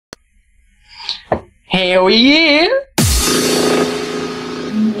Hell yeah!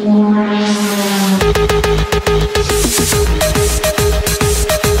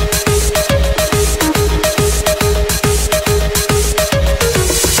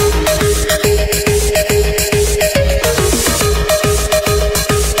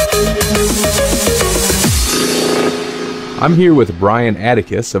 I'm here with Bryan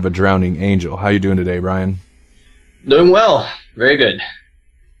Atticus of A Drowning Angel. How you doing today, Bryan? Doing well. Very good.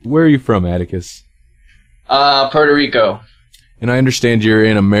 Where are you from, Atticus? Puerto Rico. And I understand you're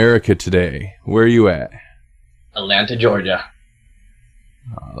in America today. Where are you at? Atlanta, Georgia.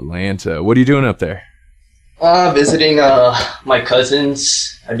 Atlanta. What are you doing up there? Visiting my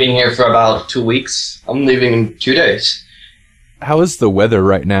cousins. I've been here for about 2 weeks. I'm leaving in 2 days. How is the weather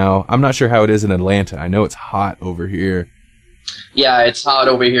right now? I'm not sure how it is in Atlanta. I know it's hot over here. Yeah, it's hot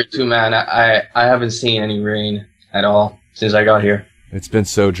over here too, man. I haven't seen any rain at all since I got here. It's been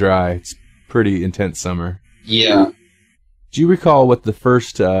so dry. It's pretty intense summer. Yeah. Do you recall what the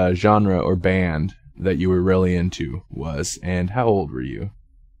first genre or band that you were really into was, and how old were you?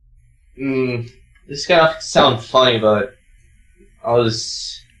 This is gonna sound funny, but I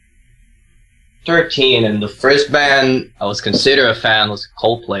was 13, and the first band I was considered a fan was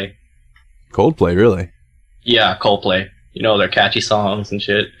Coldplay. Coldplay, really? Yeah, Coldplay. You know, their catchy songs and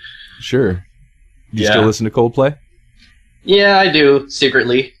shit. Sure. Do you still listen to Coldplay? Yeah, I do,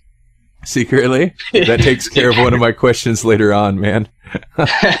 secretly. Secretly? That takes care of one of my questions later on, man.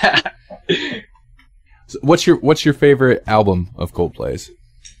 So what's your favorite album of Coldplay's?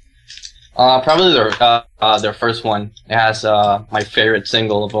 Probably their first one. It has my favorite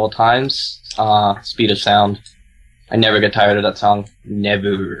single of all times, Speed of Sound. I never get tired of that song.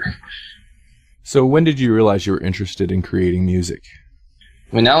 Never. So when did you realize you were interested in creating music?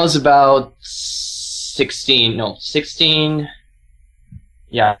 When I was about 16.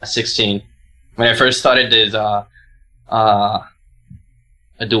 Yeah, 16. When I first started this a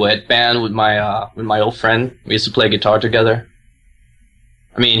duet band with my old friend. We used to play guitar together.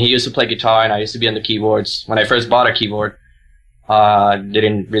 I mean, he used to play guitar and I used to be on the keyboards. When I first bought a keyboard,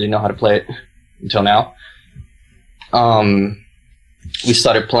 didn't really know how to play it until now. We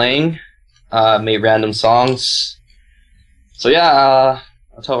started playing, made random songs. So yeah,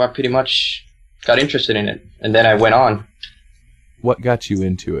 that's how I pretty much got interested in it. And then I went on. What got you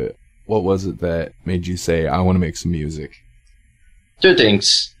into it? What was it that made you say, I want to make some music? 2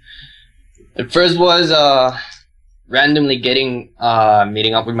 things. The first was randomly meeting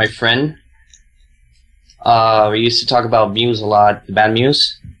up with my friend. We used to talk about Muse a lot, the band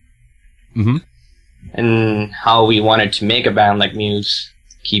Muse. Mm-hmm. And how we wanted to make a band like Muse.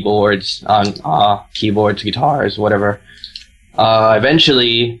 Keyboards, guitars, whatever.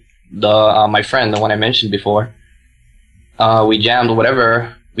 Eventually, my friend, the one I mentioned before, we jammed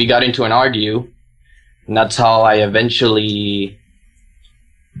whatever. We got into an argue, and that's how I eventually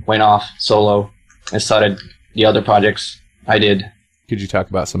went off solo and started the other projects I did. Could you talk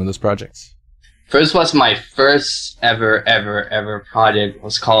about some of those projects? First was my first ever project. It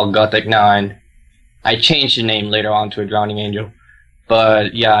was called Gothic 9. I changed the name later on to A Drowning Angel.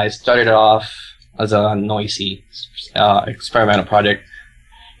 But yeah, I started off as a noisy experimental project.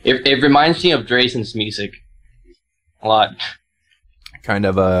 It reminds me of Drazen's music a lot. Kind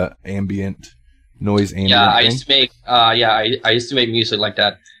of a ambient noise. Ambient yeah, I thing? used to make I used to make music like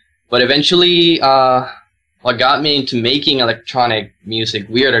that. But eventually, what got me into making electronic music,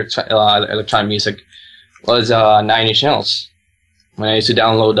 weird electronic music, was 9 Inch Nails. When I used to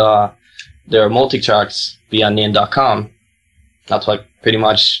download their multi-tracks via nin.com. That's what pretty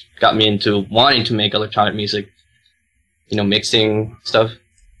much got me into wanting to make electronic music. You know, mixing stuff.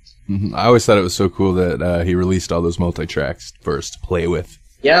 Mm-hmm. I always thought it was so cool that he released all those multi-tracks for us to play with.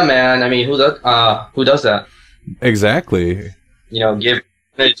 Yeah, man. I mean, who does that? Exactly. You know, give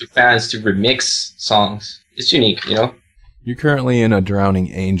credit to fans to remix songs. It's unique, you know? You're currently in A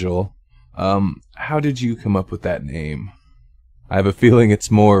Drowning Angel. How did you come up with that name? I have a feeling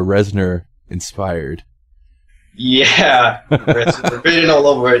it's more Reznor inspired. Yeah, Reznor written all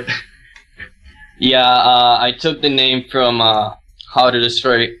over it. Yeah, I took the name from How to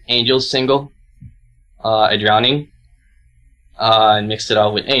Destroy Angels single, A Drowning, and mixed it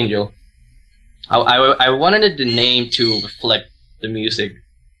out with Angel. I wanted the name to reflect the music.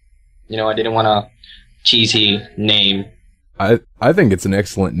 You know, I didn't want a cheesy name. I think it's an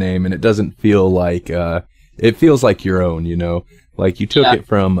excellent name, and it doesn't feel like it feels like your own. You know, like you took it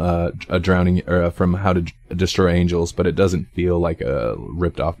from A Drowning or from How to Destroy Angels, but it doesn't feel like a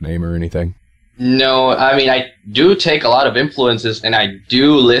ripped off name or anything. No, I mean, I do take a lot of influences, and I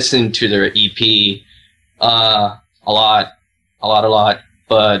do listen to their EP a lot.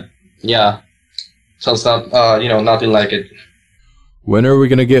 But yeah, Sounds not, nothing like it. When are we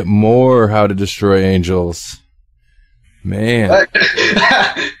going to get more How to Destroy Angels? Man.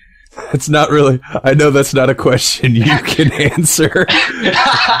 That's not really... I know that's not a question you can answer.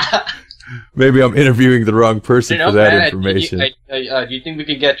 Maybe I'm interviewing the wrong person for that information. Do you think we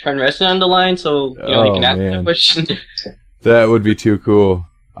could get Trent Reznor on the line so he can ask the question? That would be too cool.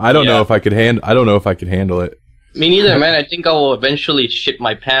 I don't know if I could handle it. Me neither, man. I think I will eventually shit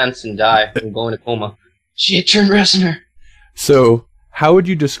my pants and die and go in a coma. Shit, Trent Reznor. So, how would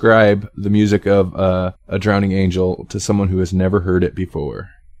you describe the music of A Drowning Angel to someone who has never heard it before?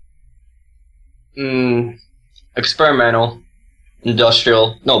 Experimental,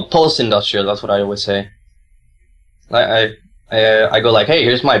 industrial, no, post-industrial. That's what I always say. I go like, hey,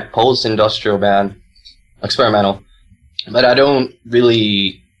 here's my post-industrial band, experimental. But I don't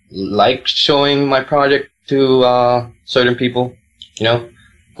really like showing my project to certain people,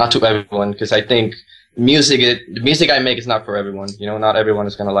 not to everyone, because I think the music I make is not for everyone. Not everyone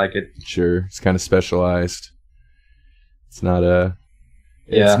is gonna like it. Sure, it's kind of specialized. It's not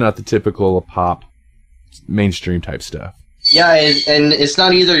it's not the typical pop, mainstream type stuff. Yeah, and it's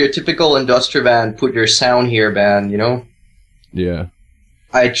not either your typical industrial band, put your sound here band, Yeah.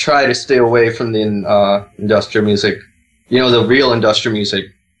 I try to stay away from the industrial music. The real industrial music.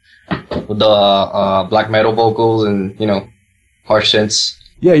 With the black metal vocals and, harsh synths.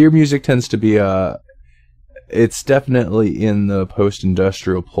 Yeah, your music tends to be, it's definitely in the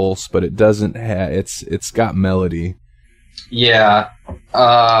post-industrial pulse, but it doesn't have, it's got melody. Yeah.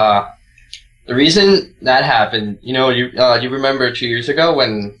 The reason that happened, you remember 2 years ago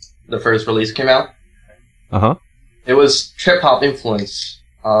when the first release came out? Uh-huh. It was trip-hop influence.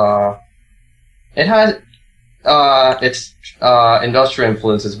 It had its industrial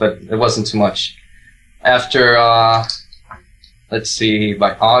influences, but it wasn't too much. After,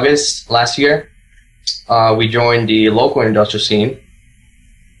 by August last year, we joined the local industrial scene.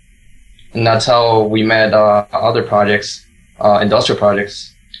 And that's how we met other projects, industrial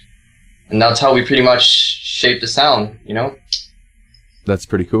projects. And that's how we pretty much shaped the sound, That's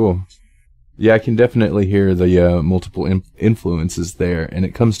pretty cool. Yeah, I can definitely hear the multiple influences there, and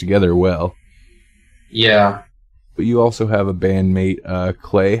it comes together well. Yeah. But you also have a bandmate,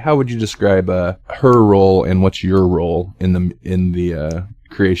 Clay. How would you describe her role, and what's your role in the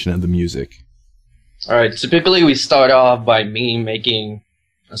creation of the music? All right. Typically, we start off by me making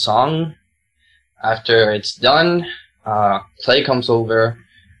a song. After it's done, Clay comes over.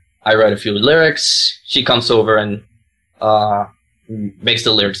 I write a few lyrics. She comes over and makes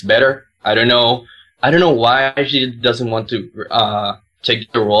the lyrics better. I don't know why she doesn't want to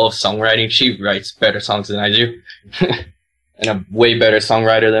take the role of songwriting. She writes better songs than I do, and a way better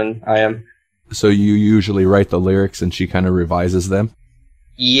songwriter than I am. So you usually write the lyrics, and she kind of revises them?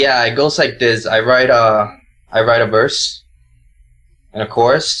 Yeah, it goes like this. I write a verse and a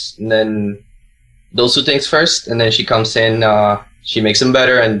chorus, and then those two things first, and then she comes in. She makes them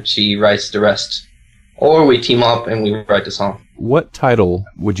better, and she writes the rest. Or we team up and we write the song. What title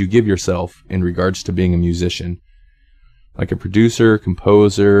would you give yourself in regards to being a musician? Like a producer,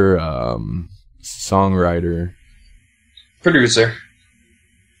 composer, songwriter? Producer.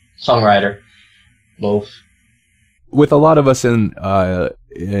 Songwriter. Both. With a lot of us in the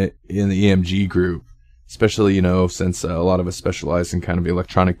EMG group, especially, since a lot of us specialize in kind of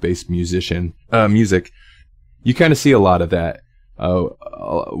electronic-based music, you kind of see a lot of that.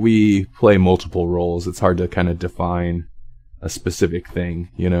 We play multiple roles. It's hard to kind of define a specific thing,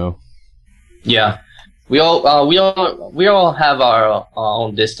 Yeah, we all have our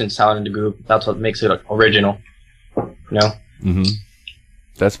own distinct sound in the group. That's what makes it original, Mm-hmm.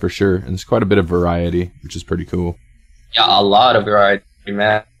 That's for sure, and there's quite a bit of variety, which is pretty cool. Yeah, a lot of variety,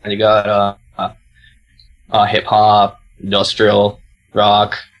 man. You got hip hop, industrial,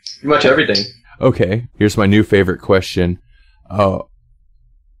 rock, pretty much everything. Okay, here's my new favorite question.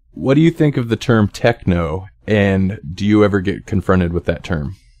 What do you think of the term techno, and do you ever get confronted with that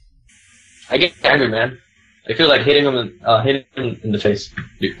term? I get angry, man. I feel like hitting him in the face.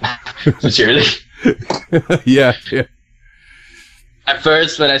 Dude. Sincerely. Yeah. At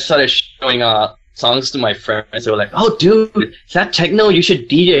first, when I started showing songs to my friends, they were like, "Oh, dude, is that techno? You should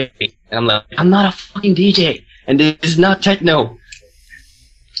DJ." And I'm like, "I'm not a fucking DJ, and this is not techno."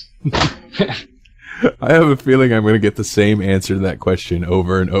 I have a feeling I'm going to get the same answer to that question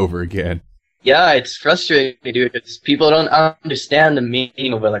over and over again. Yeah, it's frustrating, dude, because people don't understand the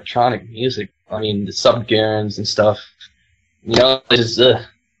meaning of electronic music. I mean, the subgearns and stuff. It's just,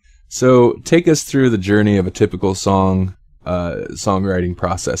 So, take us through the journey of a typical songwriting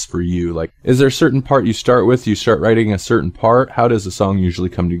process for you. Like, is there a certain part you start with? You start writing a certain part? How does a song usually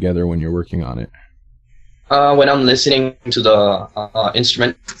come together when you're working on it? When I'm listening to the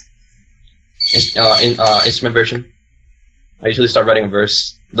instrument version, I usually start writing a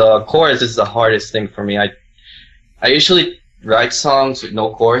verse. The chorus is the hardest thing for me. I usually write songs with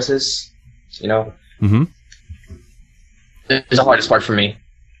no choruses, you know. Mm-hmm. It's the hardest part for me.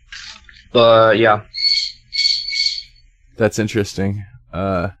 But yeah. That's interesting.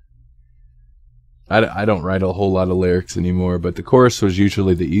 I don't write a whole lot of lyrics anymore, but the chorus was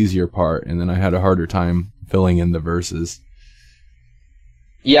usually the easier part, and then I had a harder time filling in the verses.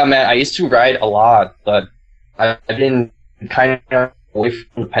 Yeah, man, I used to write a lot, but I've been kind of away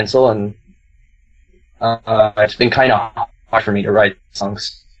from the pencil, and it's been kind of hard for me to write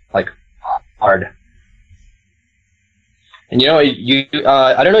songs, like, hard. And you know,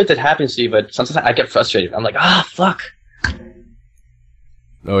 I don't know if that happens to you, but sometimes I get frustrated. I'm like, fuck.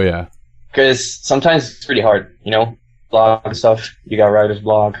 Oh, yeah. Because sometimes it's pretty hard, you know? Blog stuff, you got writer's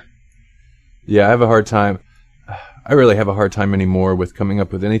blog. Yeah, I have a hard time. I really have a hard time anymore with coming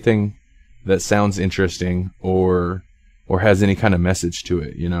up with anything that sounds interesting or has any kind of message to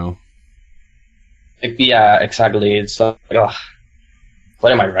it, you know? Yeah, exactly. It's like,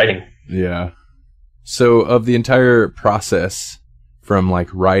 what am I writing? Yeah. So, of the entire process, from like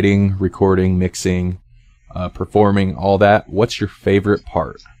writing, recording, mixing, performing, all that, what's your favorite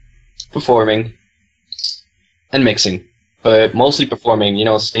part? Performing and mixing, but mostly performing. You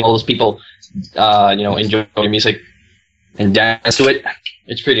know, seeing all those people, enjoy the music and dance to it.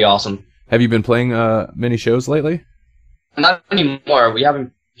 It's pretty awesome. Have you been playing many shows lately? Not anymore. We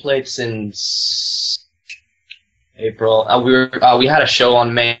haven't played since April. We had a show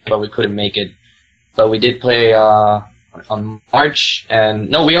on May, but we couldn't make it. But we did play on March, and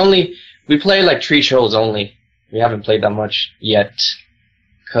no, we played like 3 shows only. We haven't played that much yet,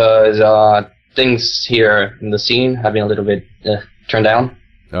 because things here in the scene have been a little bit turned down.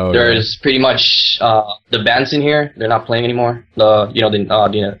 Oh, There's pretty much the bands in here. They're not playing anymore.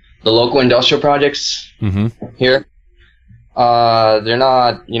 The local industrial projects here. They're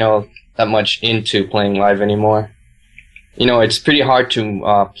not that much into playing live anymore. You know, it's pretty hard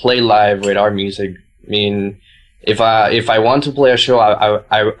to play live with our music. I mean, if I want to play a show,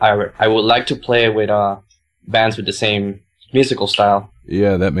 I would like to play with bands with the same musical style.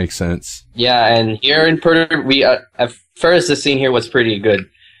 Yeah, that makes sense. Yeah, and here in Puerto, we at first the scene here was pretty good,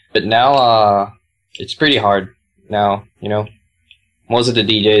 but now it's pretty hard. Now, you know, most of the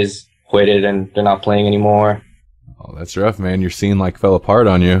DJs quit it and they're not playing anymore. Oh, that's rough, man. Your scene like fell apart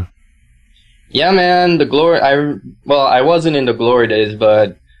on you. Yeah, man. I wasn't in the glory days,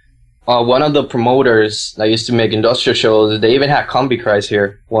 but one of the promoters that used to make industrial shows, they even had combi cries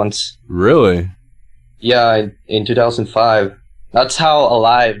here once. Really? Yeah, in 2005. That's how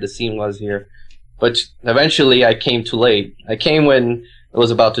alive the scene was here. But eventually I came too late. I came when it was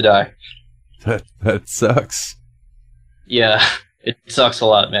about to die. That sucks. Yeah, it sucks a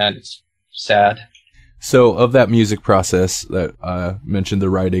lot, man. It's sad. So, of that music process that mentioned the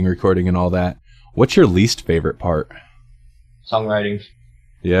writing, recording, and all that, what's your least favorite part? Songwriting.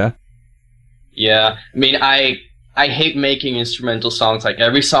 Yeah? Yeah. I mean, I hate making instrumental songs. Like,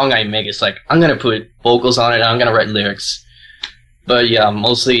 every song I make, it's like, I'm gonna put vocals on it, and I'm gonna write lyrics. But yeah,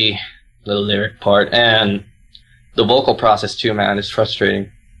 mostly the lyric part. And the vocal process too, man, is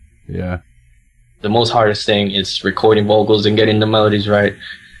frustrating. Yeah. The most hardest thing is recording vocals and getting the melodies right.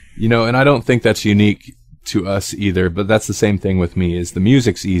 You know, and I don't think that's unique to us either, but that's the same thing with me, is the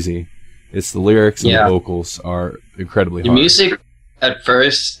music's easy. It's the lyrics and the vocals are incredibly hard. The music, at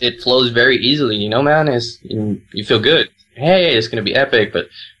first, it flows very easily, you know, man? You feel good. Hey, it's going to be epic, but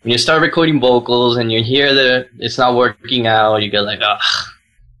when you start recording vocals and you hear that it's not working out, you get like, ugh.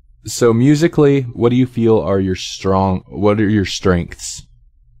 So musically, what do you feel are what are your strengths?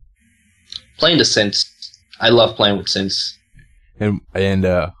 Playing the synths. I love playing with synths. And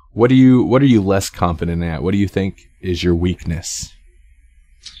what are you less confident at? What do you think is your weakness?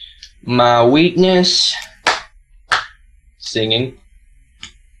 My weakness, singing.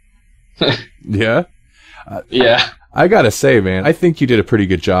 Yeah? Yeah. I gotta say, man, I think you did a pretty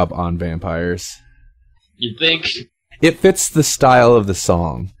good job on Vampires. You think? It fits the style of the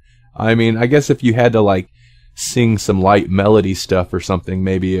song. I mean, I guess if you had to, like, sing some light melody stuff or something,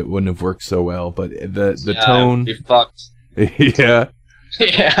 maybe it wouldn't have worked so well, but the tone... You fucked. Yeah.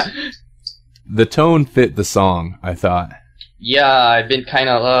 Yeah. The tone fit the song, I thought. Yeah, I've been kind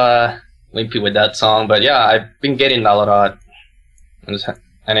of wimpy with that song, but yeah, I've been getting a lot,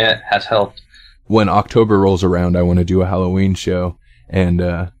 and it has helped. When October rolls around, I want to do a Halloween show, and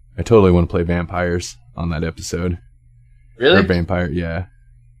I totally want to play Vampires on that episode. Really? Or Vampire, yeah.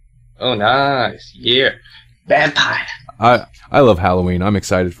 Oh, nice. Yeah. Vampire. I love Halloween. I'm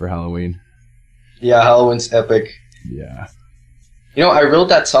excited for Halloween. Yeah, Halloween's epic. Yeah. You know, I wrote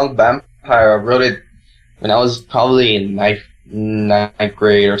that song Vampire. I wrote it when I was probably in ninth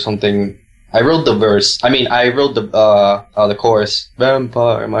grade or something. I wrote the verse. I mean, I wrote the chorus.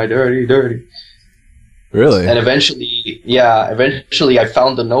 Vampire, my dirty, dirty. Really? And eventually I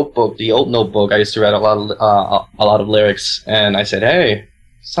found the notebook, the old notebook. I used to write a lot of lyrics, and I said, "Hey,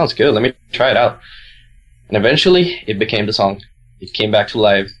 sounds good. Let me try it out." And eventually, it became the song. It came back to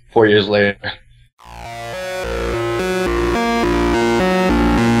life 4 years later.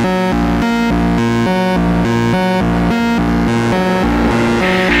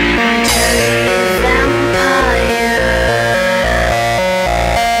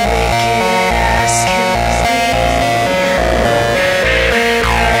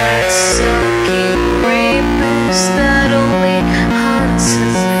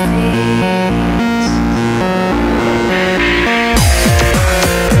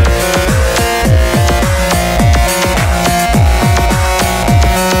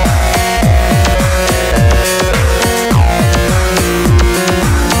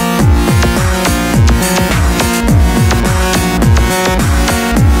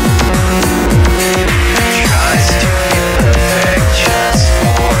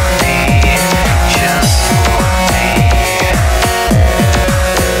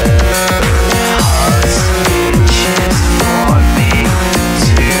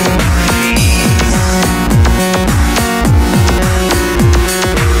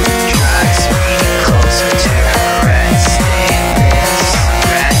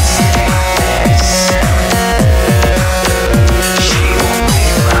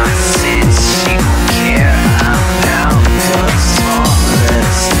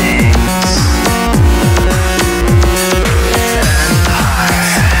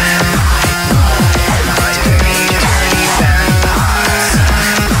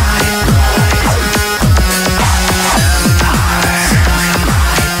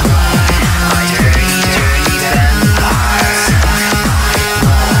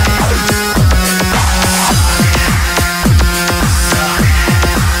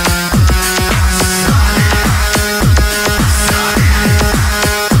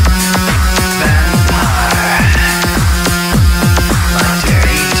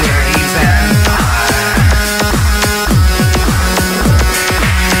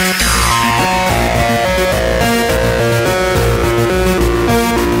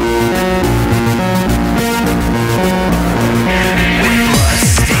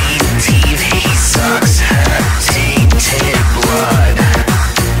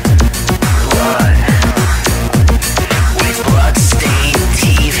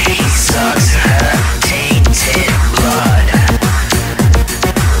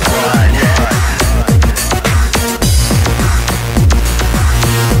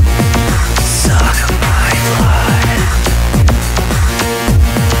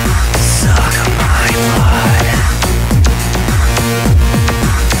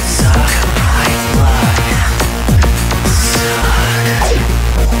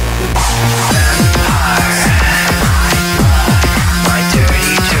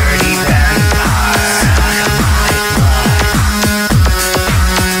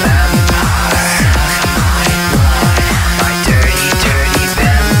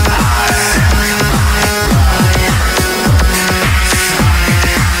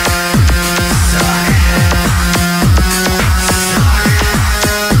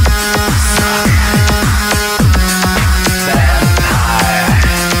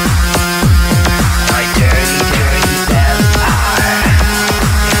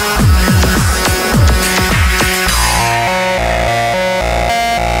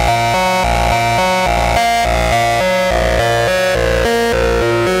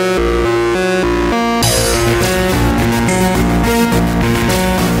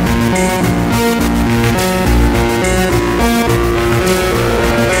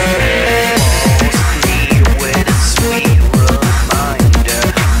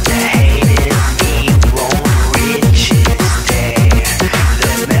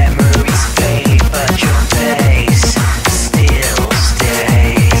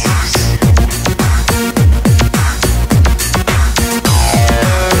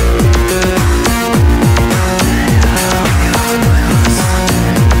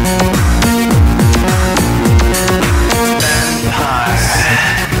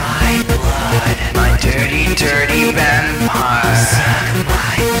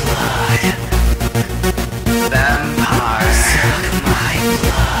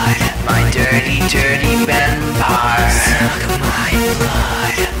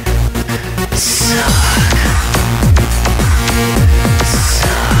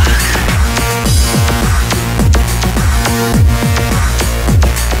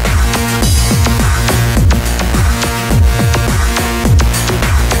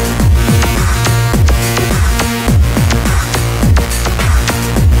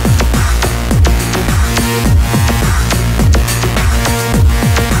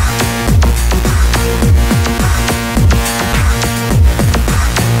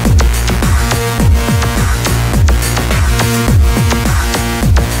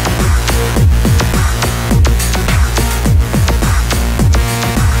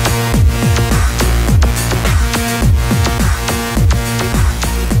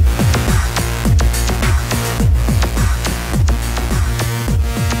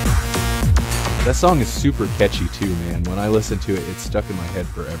 That song is super catchy too, man. When I listen to it, it's stuck in my head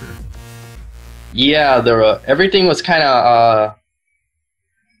forever. Yeah, everything was kind of,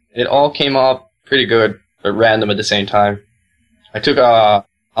 it all came up pretty good, but random at the same time. I took a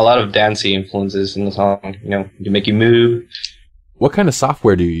lot of dancey influences in the song, to make you move. What kind of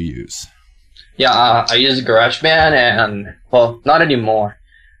software do you use? Yeah, I use GarageBand and, well, not anymore.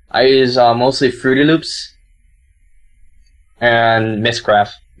 I use mostly Fruity Loops and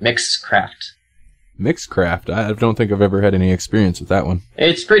Mixcraft. Mixcraft? I don't think I've ever had any experience with that one.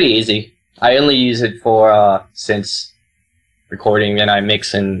 It's pretty easy. I only use it for synths recording, and I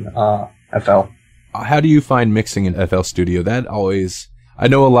mix in FL. How do you find mixing in FL Studio? I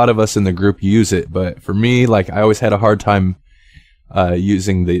know a lot of us in the group use it, but for me, I always had a hard time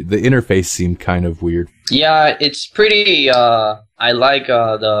using the interface seemed kind of weird. Yeah, it's pretty, I like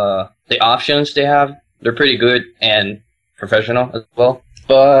the options they have. They're pretty good and professional as well.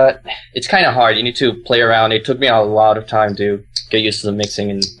 But it's kind of hard. You need to play around. It took me a lot of time to get used to the mixing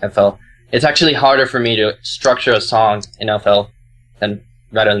in FL. It's actually harder for me to structure a song in FL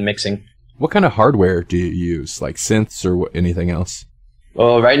rather than mixing. What kind of hardware do you use? Like synths or anything else?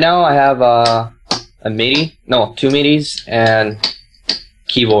 Well, right now I have two MIDIs and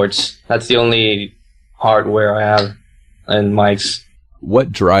keyboards. That's the only hardware I have, and mics.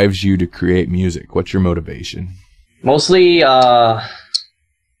 What drives you to create music? What's your motivation? Mostly, the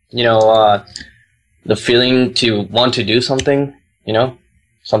feeling to want to do something,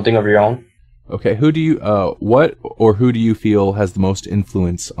 something of your own. Okay, who do you feel has the most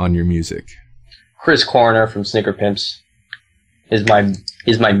influence on your music? Chris Corner from Snicker Pimps is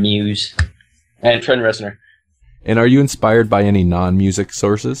my muse, and Trent Reznor. And are you inspired by any non-music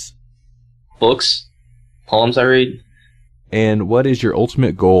sources? Books, poems I read. And what is your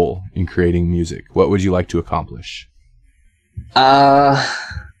ultimate goal in creating music? What would you like to accomplish?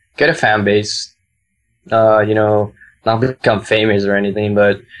 Get a fan base. Not become famous or anything,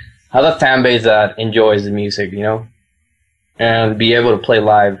 but have a fan base that enjoys the music, and be able to play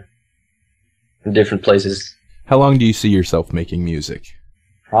live in different places. How long do you see yourself making music?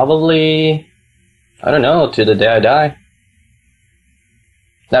 Probably, I don't know, to the day I die.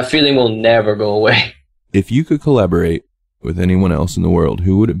 That feeling will never go away. If you could collaborate with anyone else in the world,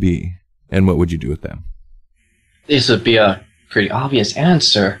 who would it be, and what would you do with them? This would be a pretty obvious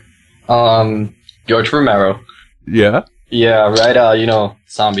answer. George Romero. Yeah? Yeah, right,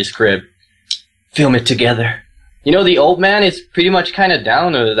 Zombie Script. Film it together. The old man is pretty much kind of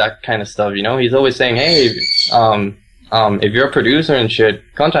down to that kind of stuff, He's always saying, hey, if you're a producer and shit,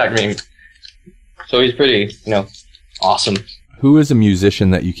 contact me. So he's pretty, awesome. Who is a musician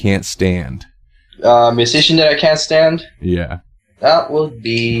that you can't stand? Musician that I can't stand? Yeah. That would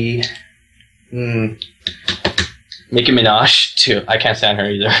be... Nicki Minaj, too. I can't stand her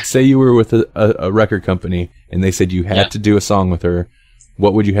either. Say you were with a record company, and they said you had to do a song with her.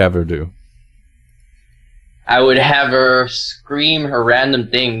 What would you have her do? I would have her scream her random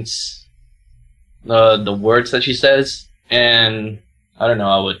things. The words that she says. And, I don't know,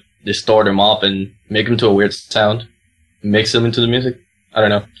 I would distort them up and make them to a weird sound. Mix them into the music. I don't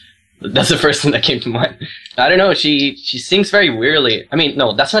know. That's the first thing that came to mind. I don't know, she sings very weirdly. I mean,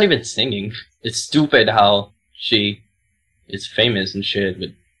 no, that's not even singing. It's stupid how she is famous and shit, but,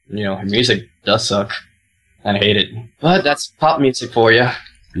 her music does suck. And I hate it. But that's pop music for you.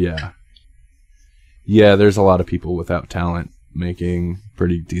 Yeah. Yeah, there's a lot of people without talent making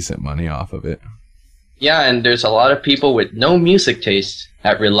pretty decent money off of it. Yeah, and there's a lot of people with no music taste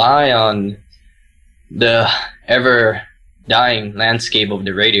that rely on the ever-dying landscape of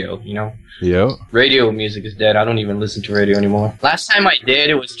the radio, Yep. Radio music is dead. I don't even listen to radio anymore. Last time I did,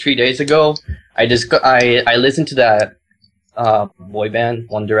 it was 3 days ago. I listened to that boy band,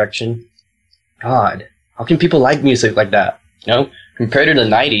 One Direction. God, how can people like music like that? Compared to the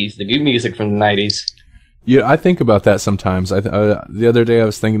 90s, the good music from the 90s. Yeah, I think about that sometimes. The other day I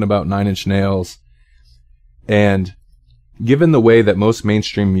was thinking about 9 Inch Nails, and given the way that most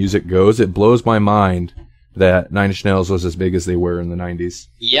mainstream music goes, it blows my mind that 9 Inch Nails was as big as they were in the 90s.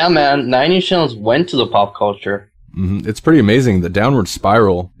 Yeah, man, 9 Inch Nails went to the pop culture. Mm-hmm. It's pretty amazing. The Downward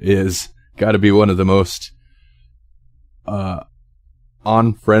Spiral is got to be one of the most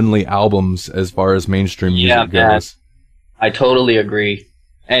on-friendly albums as far as mainstream music goes. Man. I totally agree.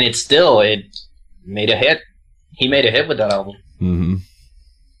 And it made a hit. He made a hit with that album. Mm-hmm.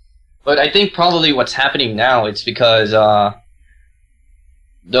 But I think probably what's happening now, it's because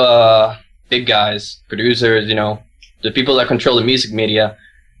the big guys, producers, the people that control the music media,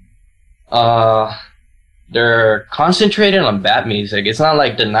 they're concentrated on bad music. It's not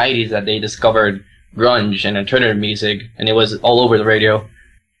like the 90s that they discovered grunge and alternative music, and it was all over the radio.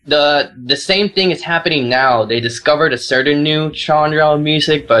 the same thing is happening now. They discovered a certain new genre of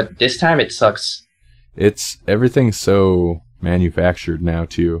music, but this time it sucks. Everything's so manufactured now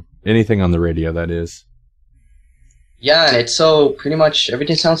too. Anything on the radio, that is. Yeah, and it's so pretty much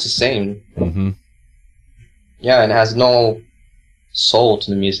everything sounds the same. Mm-hmm. Yeah, and it has no soul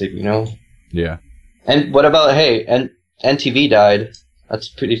to the music, you know? Yeah. And what about, hey, MTV died. That's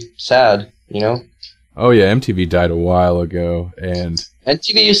pretty sad, you know? Oh yeah, MTV died a while ago, and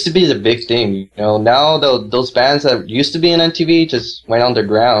MTV used to be the big thing, you know? Now those bands that used to be in MTV just went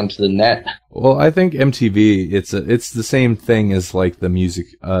underground to the net. Well, I think MTV, it's the same thing as like the music,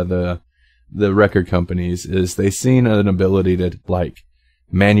 the record companies, is they seen an ability to like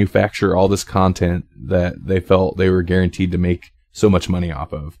manufacture all this content that they felt they were guaranteed to make so much money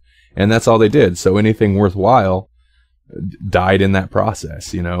off of. And that's all they did. So anything worthwhile died in that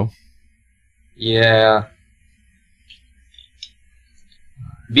process, you know? Yeah.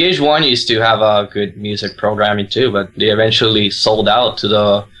 VH1 used to have a good music programming too, but they eventually sold out to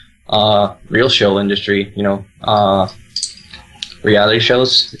the real show industry, you know, reality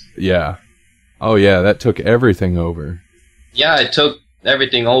shows. Yeah. Oh yeah, that took everything over. Yeah, it took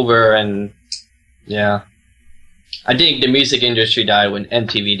everything over, and yeah. I think the music industry died when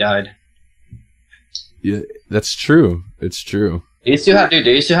MTV died. Yeah, that's true. It's true. They used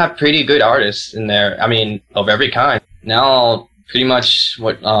to have pretty good artists in there. I mean, of every kind. Now, pretty much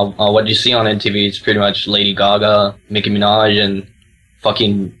what you see on MTV is pretty much Lady Gaga, Nicki Minaj, and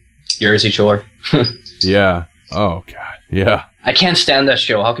fucking Jersey Shore. Yeah. Oh god. Yeah. I can't stand that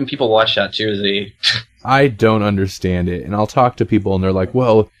show. How can people watch that, seriously? I don't understand it. And I'll talk to people and they're like,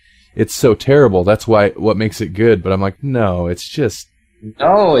 well, it's so terrible. That's what makes it good. But I'm like, no, it's just...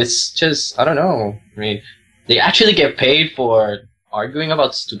 No, it's just, I don't know. I mean, they actually get paid for arguing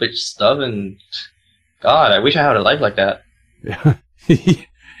about stupid stuff, and God, I wish I had a life like that.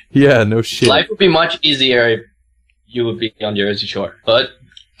 Yeah, no shit. Life would be much easier if you would be on Jersey Shore, but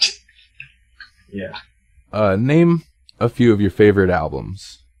yeah. Name a few of your favorite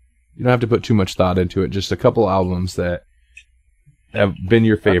albums. You don't have to put too much thought into it. Just a couple albums that have been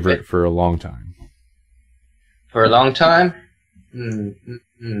your favorite for a long time. For a long time?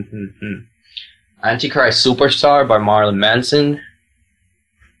 Antichrist Superstar by Marilyn Manson.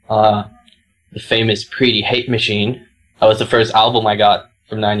 The famous Pretty Hate Machine. That was the first album I got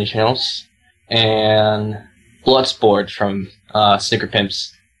from Nine Inch Nails. And Bloodsport from Snicker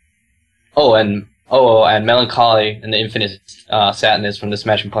Pimps. And Melancholy and the Infinite Sadness from the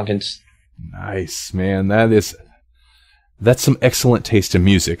Smashing Pumpkins. Nice, man. That's some excellent taste in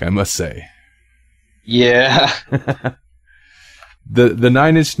music, I must say. Yeah. The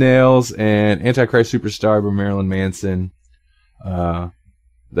Nine Inch Nails and Antichrist Superstar by Marilyn Manson.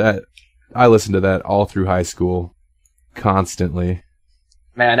 That I listened to that all through high school, constantly.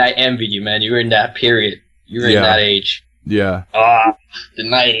 Man, I envy you, man. You were in that period. You were in that age. Yeah. The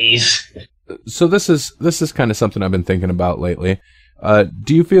 90s. So this is kind of something I've been thinking about lately.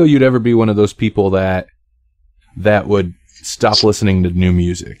 Do you feel you'd ever be one of those people that would stop listening to new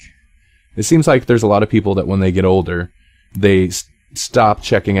music? It seems like there's a lot of people that when they get older, they stop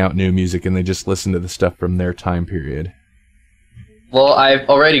checking out new music and they just listen to the stuff from their time period. Well, I've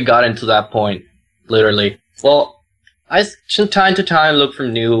already gotten to that point, literally. Well, I from time to time look for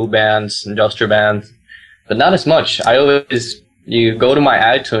new bands, industrial bands, but not as much. You go to my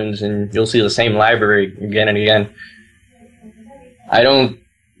iTunes and you'll see the same library again and again. I don't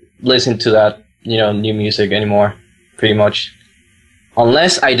listen to that, new music anymore, pretty much.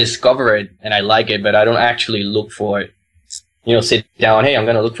 Unless I discover it and I like it, but I don't actually look for it. Sit down, hey, I'm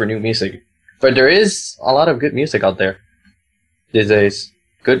going to look for new music. But there is a lot of good music out there these days.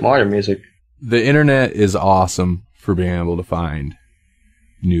 Good modern music. The internet is awesome for being able to find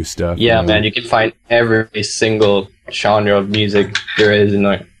new stuff. Yeah, man, you can find every single genre of music there is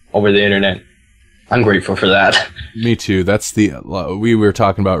over the internet. I'm grateful for that. Me too. We were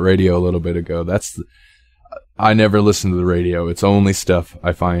talking about radio a little bit ago. I never listen to the radio. It's only stuff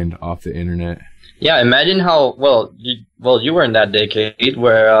I find off the internet. Yeah, imagine how you were in that decade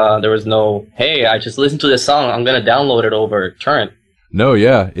where there was no, hey, I just listened to this song, I'm gonna download it over torrent. No,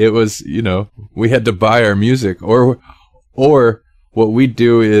 yeah, it was, we had to buy our music, or what we'd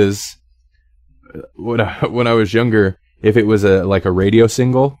do is when I was younger, if it was a radio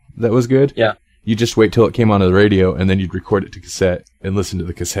single that was good, yeah, you just wait till it came onto the radio and then you'd record it to cassette and listen to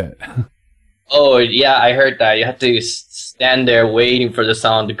the cassette. Oh yeah, I heard that. You had to stand there waiting for the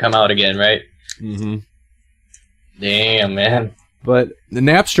song to come out again, right? Mm-hmm. Damn, man. But the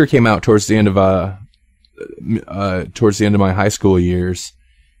Napster came out towards the end of my high school years,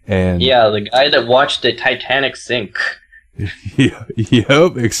 and yeah, the guy that watched the Titanic sink.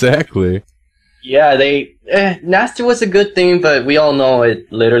 Yep, exactly. Yeah, Nasty was a good thing, but we all know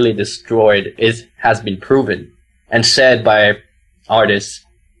it literally destroyed. It has been proven and said by artists.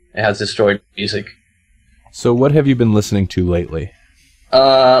 It has destroyed music. So what have you been listening to lately?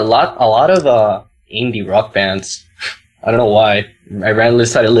 A lot of indie rock bands. I don't know why. I randomly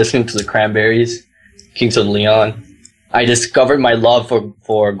started listening to the Cranberries, Kings of Leon. I discovered my love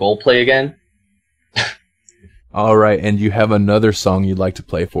for Goldplay again. All right, and you have another song you'd like to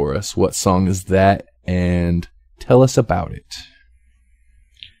play for us. What song is that? And tell us about it.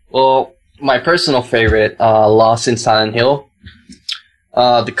 Well, my personal favorite, Lost in Silent Hill.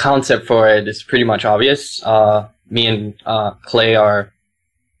 The concept for it is pretty much obvious. Me and Clay are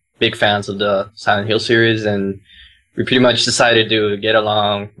big fans of the Silent Hill series, and we pretty much decided to get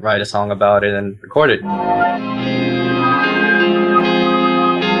along, write a song about it, and record it.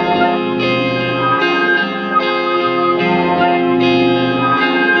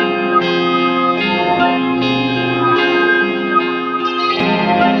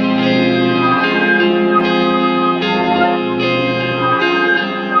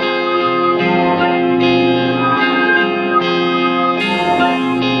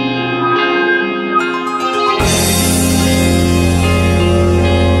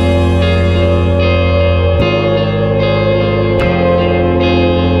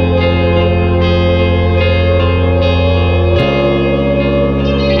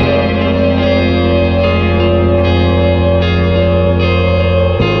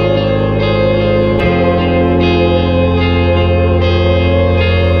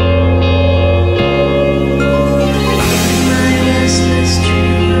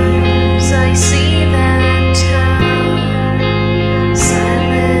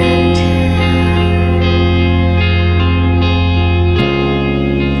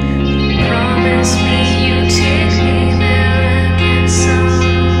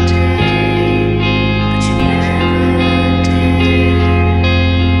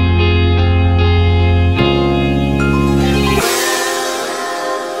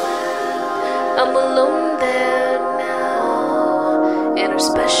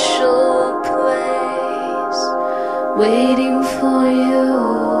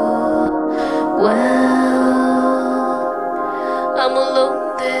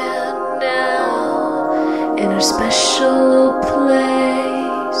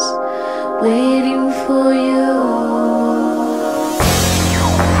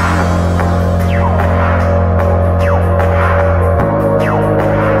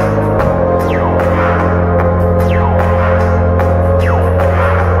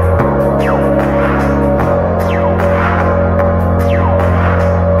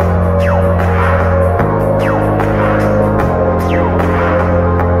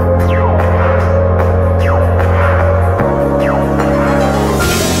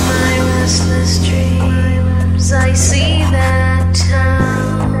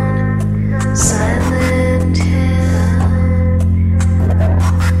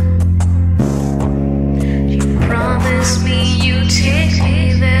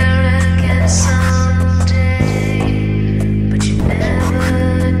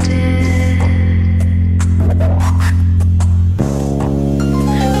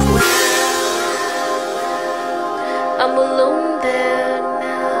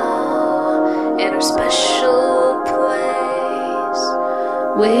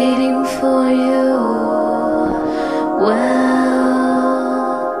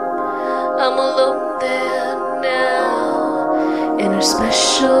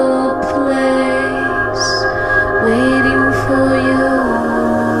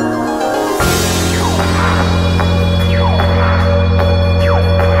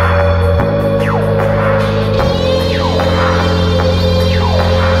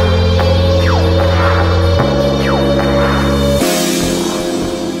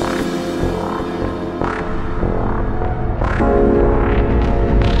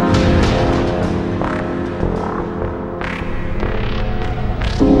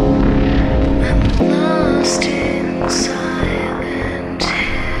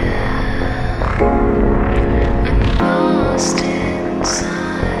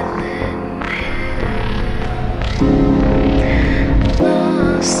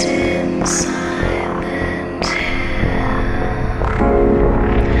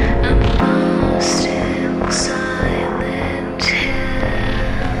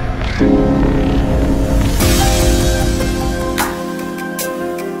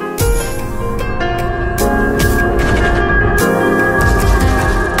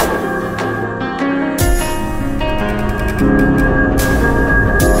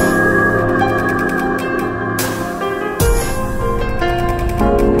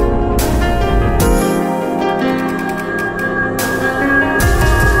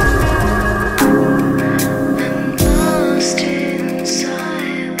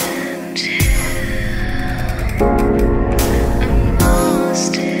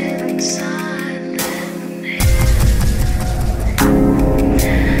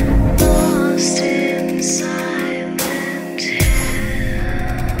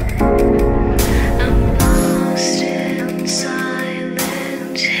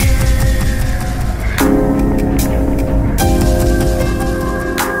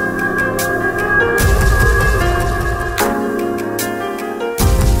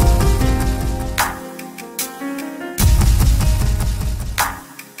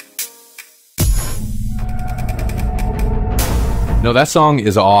 No, that song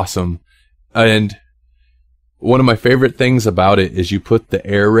is awesome. And one of my favorite things about it is you put the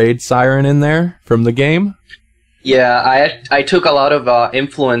air raid siren in there from the game. Yeah, I took a lot of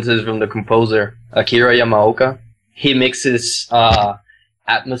influences from the composer, Akira Yamaoka. He mixes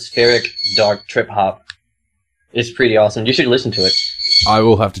atmospheric dark trip hop. It's pretty awesome. You should listen to it. I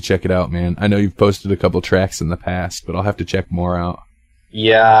will have to check it out, man. I know you've posted a couple tracks in the past, but I'll have to check more out.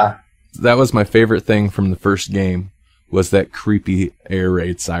 Yeah. That was my favorite thing from the first game, was that creepy air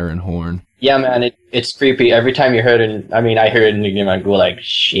raid siren horn. Yeah, man, it's creepy. Every time you heard it, I heard it in the game, I go like,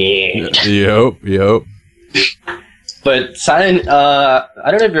 shit. Yep. But Silent, I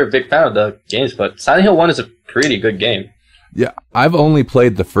don't know if you're a big fan of the games, but Silent Hill 1 is a pretty good game. Yeah, I've only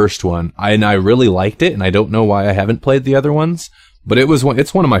played the first one, and I really liked it, and I don't know why I haven't played the other ones, but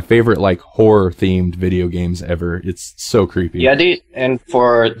it's one of my favorite, like, horror-themed video games ever. It's so creepy. Yeah, and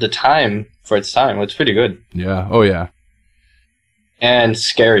for its time, it's pretty good. Yeah, oh yeah. And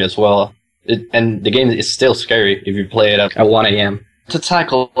scary as well. And the game is still scary if you play it at 1 a.m. It's a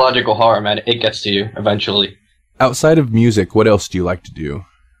psychological horror, man. It gets to you eventually. Outside of music, what else do you like to do?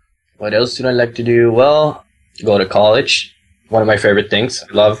 What else do I like to do? Well, go to college. One of my favorite things.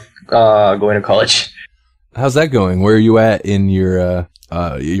 I love going to college. How's that going? Where are you at in your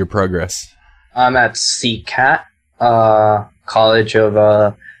progress? I'm at CCAT, College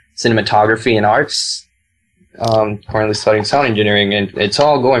of Cinematography and Arts. Currently studying sound engineering, and it's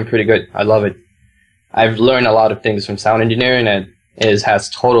all going pretty good. I love it. I've learned a lot of things from sound engineering, and it has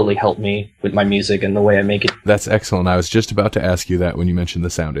totally helped me with my music and the way I make it. That's excellent. I was just about to ask you that when you mentioned the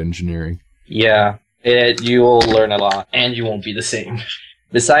sound engineering. Yeah, you will learn a lot, and you won't be the same.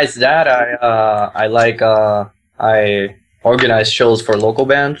 Besides that, I organize shows for local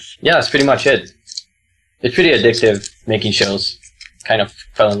bands. Yeah, that's pretty much it. It's pretty addictive making shows. Kind of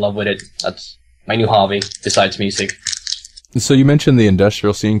fell in love with it. That's my new hobby besides music. So you mentioned the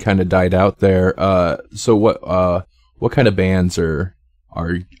industrial scene kind of died out there. So what kind of bands are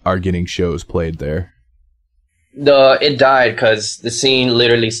getting shows played there? It died because the scene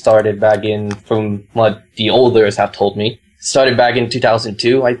literally started back in, from what the olders have told me, started back in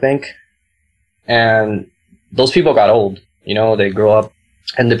 2002, I think. And those people got old, they grew up.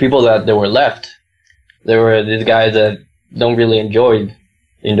 And the people that were left, they were these guys that don't really enjoy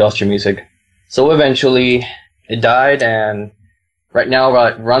industrial music. So eventually it died, and right now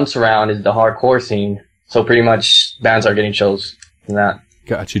what runs around is the hardcore scene. So pretty much bands are getting shows in that.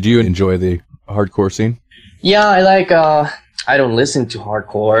 Gotcha. Do you enjoy the hardcore scene? Yeah, I don't listen to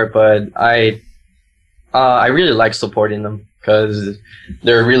hardcore, but I really like supporting them because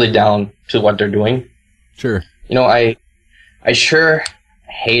they're really down to what they're doing. Sure. I sure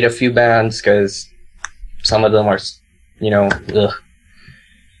hate a few bands because some of them are, ugh.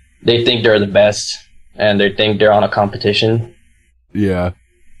 They think they're the best, and they think they're on a competition. Yeah.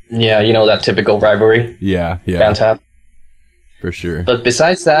 Yeah, that typical rivalry. Yeah. Bands have. For sure. But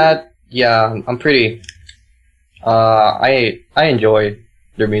besides that, yeah, I'm pretty. I enjoy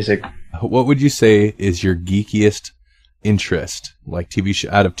their music. What would you say is your geekiest interest, like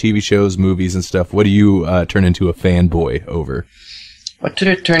out of TV shows, movies, and stuff? What do you turn into a fanboy over? What did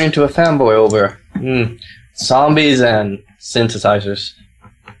it turn into a fanboy over? Zombies and synthesizers.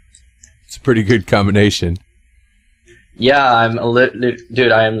 It's a pretty good combination. Yeah, I am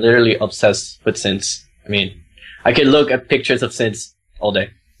literally obsessed with synths. I could look at pictures of synths all day.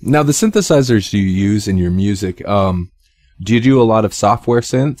 Now, the synthesizers you use in your music, do you do a lot of software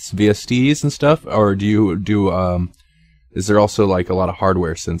synths, VSTs and stuff, or do you do, is there also like a lot of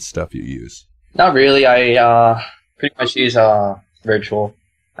hardware synth stuff you use? Not really. I pretty much use virtual.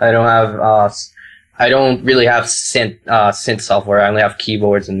 I don't really have synth software. I only have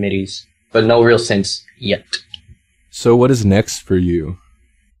keyboards and MIDIs, but no real synths yet. So what is next for you,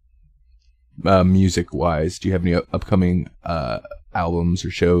 music-wise? Do you have any upcoming albums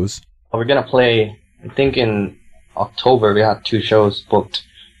or shows? We're gonna play, I think in October, we have 2 shows booked.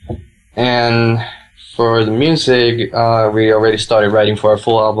 And for the music, we already started writing for our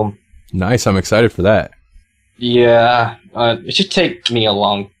full album. Nice, I'm excited for that. Yeah, it should take me a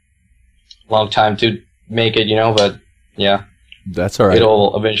long time to make it, but yeah. That's alright.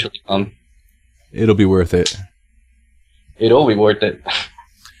 It'll eventually come. It'll be worth it. It'll be worth it.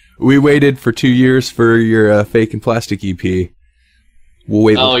 We waited for 2 years for your Fake and Plastic EP. We'll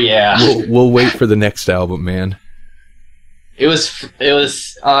wait. Oh yeah. We'll wait for the next album, man. It was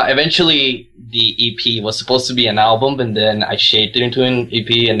eventually the EP was supposed to be an album, and then I shaped it into an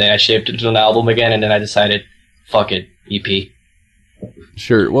EP, and then I shaped it into an album again, and then I decided, fuck it, EP.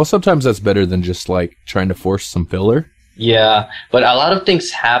 Sure. Well, sometimes that's better than just like trying to force some filler. Yeah, but a lot of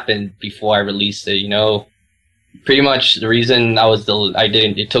things happened before I released it, pretty much the reason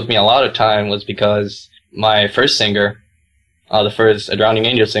it took me a lot of time was because my first singer, the first A Drowning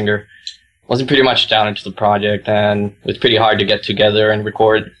Angel singer, wasn't pretty much down into the project, and it was pretty hard to get together and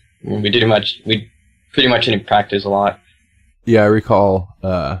record. We pretty much didn't practice a lot. Yeah, I recall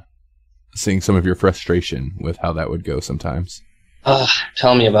seeing some of your frustration with how that would go sometimes.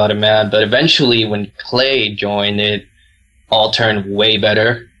 Tell me about it, man. But eventually, when Clay joined, it all turned way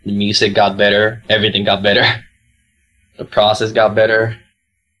better. The music got better. Everything got better. The process got better.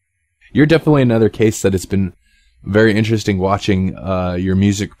 You're definitely another case that it's been very interesting watching your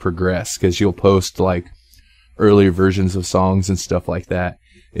music progress, because you'll post like earlier versions of songs and stuff like that.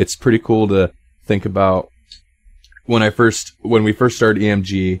 It's pretty cool to think about when we first started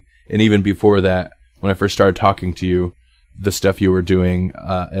EMG, and even before that, when I first started talking to you, the stuff you were doing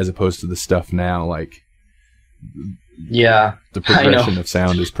as opposed to the stuff now. Like, yeah, the progression of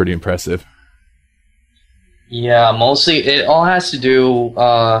sound is pretty impressive. Yeah, mostly it all has to do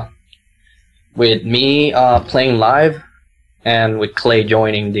with me playing live and with Clay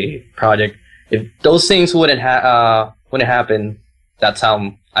joining the project. If those things wouldn't happen, that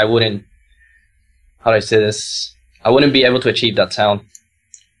sound, I wouldn't, how do I say this? I wouldn't be able to achieve that sound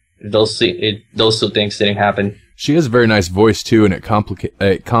if those two things didn't happen. She has a very nice voice too, and it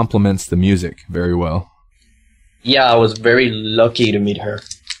complements the music very well. Yeah, I was very lucky to meet her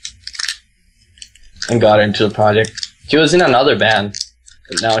and got into the project. She was in another band,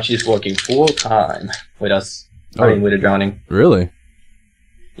 but now she's working full time with us, playing with A Drowning. Really?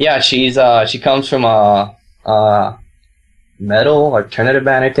 Yeah, she comes from a metal alternative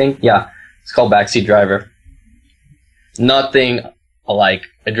band, I think. Yeah, it's called Backseat Driver. Nothing like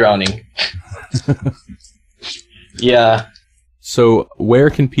A Drowning. Yeah. So, where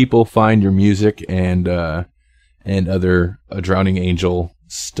can people find your music and other A Drowning Angel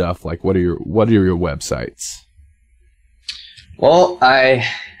stuff? Like, what are your websites? Well, I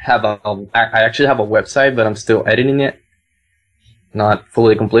actually have a website, but I'm still editing it. Not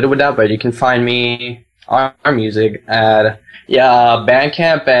fully completed with that, but you can find me, our music at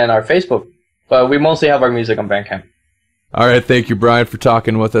Bandcamp and our Facebook. But we mostly have our music on Bandcamp. All right, thank you, Bryan, for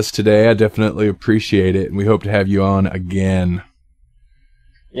talking with us today. I definitely appreciate it, and we hope to have you on again.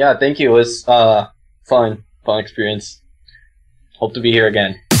 Yeah, thank you. It was fun experience. Hope to be here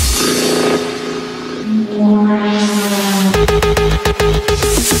again.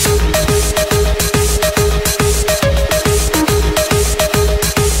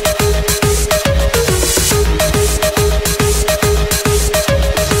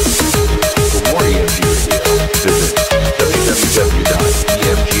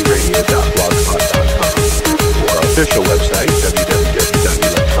 Official website,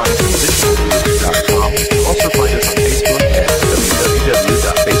 www.electronicmusicianmusic.com. Also find us on Facebook at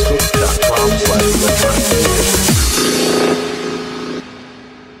www.facebook.com/electronicmusician.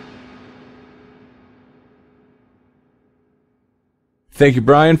 Thank you,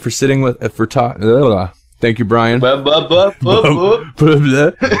 Bryan, for sitting with Thank you, Bryan.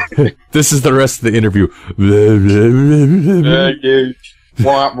 This is the rest of the interview.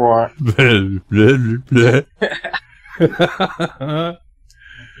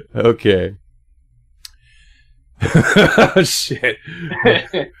 Okay. Shit.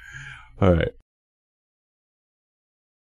 All right.